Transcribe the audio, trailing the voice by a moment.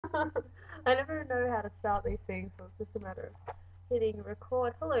I never know how to start these things, so it's just a matter of hitting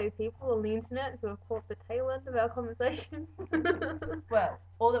record. Hello, people on the internet who have caught the tail end of our conversation. Well,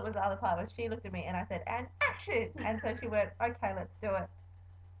 all that was the other part was she looked at me and I said, and action! And so she went, okay, let's do it.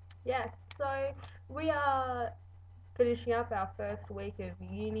 Yes, so we are finishing up our first week of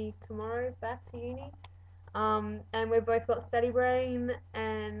uni tomorrow, back to uni. And we've both got study brain,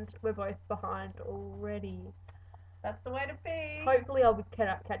 and we're both behind already. That's the way to be. Hopefully, I'll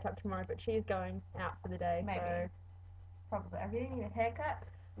catch up tomorrow, but she's going out for the day, Maybe. so Probably. I really need a haircut.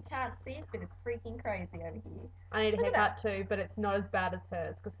 You can't see it, but it's freaking crazy over here. I need a Look at haircut too, but it's not as bad as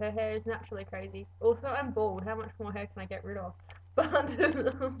hers because her hair is naturally crazy. Also, I'm bald. How much more hair can I get rid of? But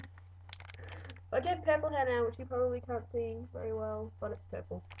I get purple hair now, which you probably can't see very well, but it's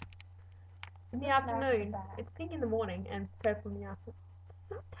purple. In the afternoon, it's pink in the morning and purple in the afternoon.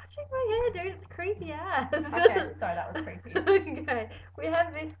 Stop touching my hair, dude. It's creepy ass. Okay, sorry, that was creepy. Okay, we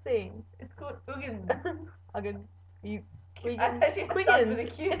have this thing. It's called Quiggan. Quiggan. You. I thought she starts with a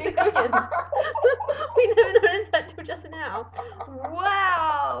Q. It's Quiggan. We never noticed that till just now.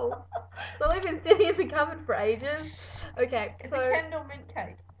 Wow. So we've been sitting in the cupboard for ages. Okay, It's so a Kendall mint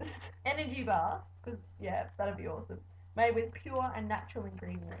cake. Energy bar. Because, yeah, that'd be awesome. Made with pure and natural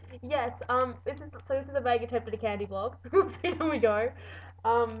ingredients. yes, this is a vague attempt at a candy vlog. We'll see how we go.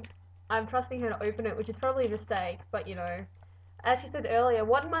 I'm trusting her to open it, which is probably a mistake, but you know, as she said earlier,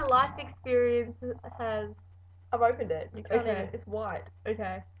 what my life experience has. I've opened it. You can't Okay. eat it. It's white.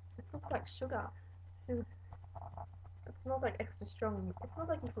 Okay. It looks like sugar. It smells like extra strong. It smells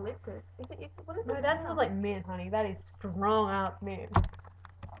like eucalyptus. What is No, it? that smells like mint, honey. That is strong ass mint.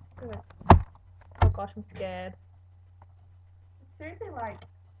 Good. Oh gosh, I'm scared. It's seriously like.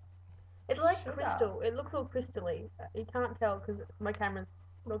 It's like sugar. crystal. It looks all crystally. You can't tell because my camera's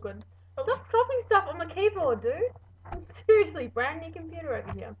not good. Oh. Stop dropping stuff on the keyboard, dude. Seriously, brand new computer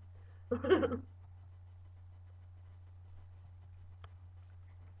over here.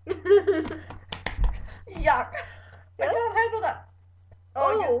 Yuck! I can't handle that.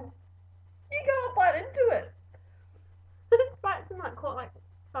 Oh, You can't bite into it. it bites in like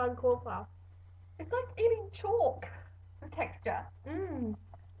hard cauliflower. It's like eating chalk. The texture Mmm.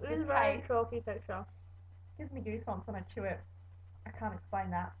 It The is very taste. chalky texture. gives me goosebumps when I chew it. I can't explain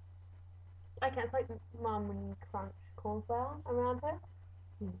that. Okay, it's like mum when you crunch cauliflower around her.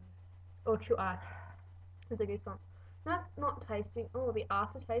 Or chew ice. It's a goosebump. That's not tasty. Oh, the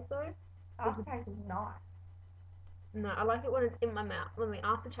aftertaste though. Aftertaste is nice. No, I like it when it's in my mouth. When the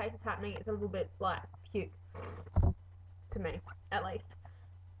aftertaste is happening, it's a little bit like puke. To me, at least.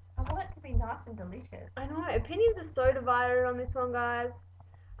 I want it to be nice and delicious. I know, opinions are so divided on this one, guys.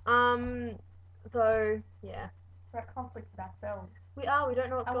 So, yeah. We're at conflict with ourselves. We don't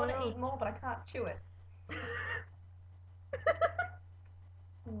know what's I going want to on. eat more, but I can't chew it.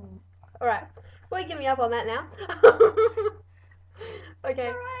 Alright, well, give me up on that now. Okay.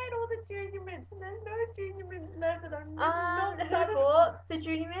 Alright, all the junior mints. There's no junior mints left that I'm Who bought the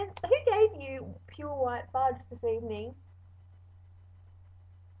junior mints? Who gave you pure white fudge this evening?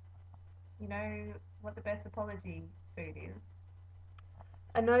 You know what the best apology food is?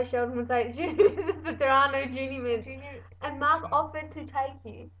 I know Sheldon would say it's junior mints, but there are no junior mints. Junior. And Mark offered to take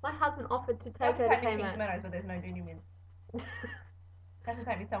you. My husband offered to take her to Take me to King's Kmart. Meadows, but there's no junior mints. Have to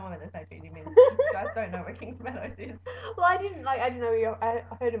take me somewhere where there's no junior mints. You guys don't know where King's Meadows is. Well, I didn't know. I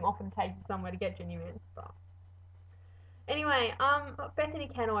heard him often take you somewhere to get junior mints, but anyway, Bethany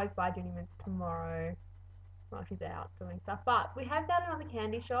can always buy junior mints tomorrow while she's out doing stuff. But we have found another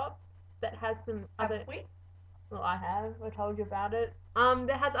candy shop that has some other. Have we? Well, I have. I told you about it.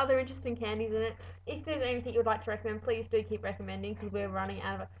 That has other interesting candies in it. If there's anything you would like to recommend, please do keep recommending because we're running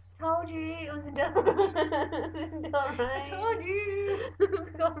out of it. Told you it was in Delray. I told you.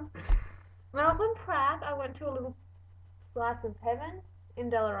 When I was on Prague, I went to a little slice of heaven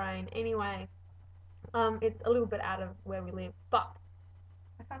in Deloraine. Anyway, it's a little bit out of where we live, but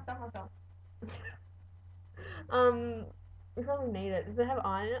I can't stop myself. we probably need it. Does it have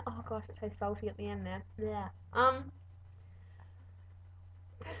iron in it? Oh gosh, it tastes salty at the end there. Yeah.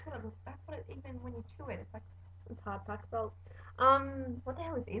 That's what it, even when you chew it, it's like, It's hard packed salt. what the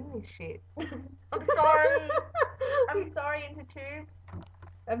hell is in this shit? I'm sorry. I'm sorry, into tubes.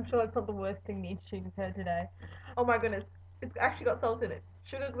 I'm sure it's not the worst thing the Institute has heard today. Oh my goodness, it's actually got salt in it.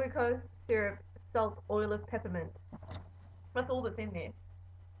 Sugar, glucose, syrup, salt, oil of peppermint. That's all that's in there.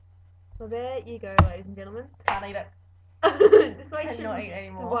 Well, there you go, ladies and gentlemen. Can't eat it. This way you Cannot eat should.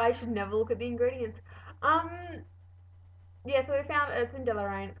 anymore. This is why you should never look at the ingredients. Yeah, so we found it's in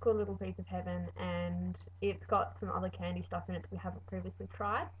Deloraine. It's called Little Piece of Heaven, and it's got some other candy stuff in it that we haven't previously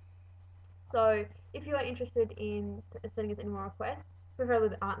tried. So if you are interested in sending us any more requests, preferably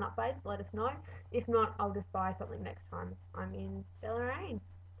that aren't nut based, let us know. If not, I'll just buy something next time I'm in Deloraine.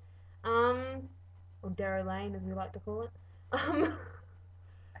 Or Darrow Lane as we like to call it. I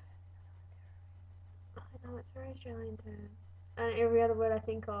know, it's a very Australian term. And every other word I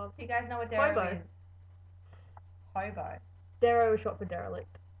think of. Do you guys know what Darrow Hobo. is? Hobo. Darrow was short for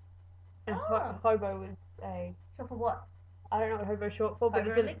derelict. And Oh. hobo was a... Short for what? I don't know what hobo's short for, but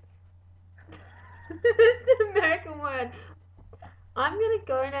Hobo-relict? it's an American word. I'm gonna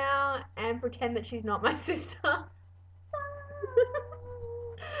go now and pretend that she's not my sister.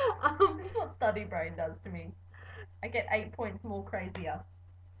 This is what study brain does to me. I get 8 points more crazier.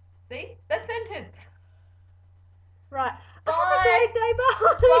 See? That sentence. Right. Bye. Have a great day,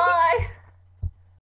 bye. Bye.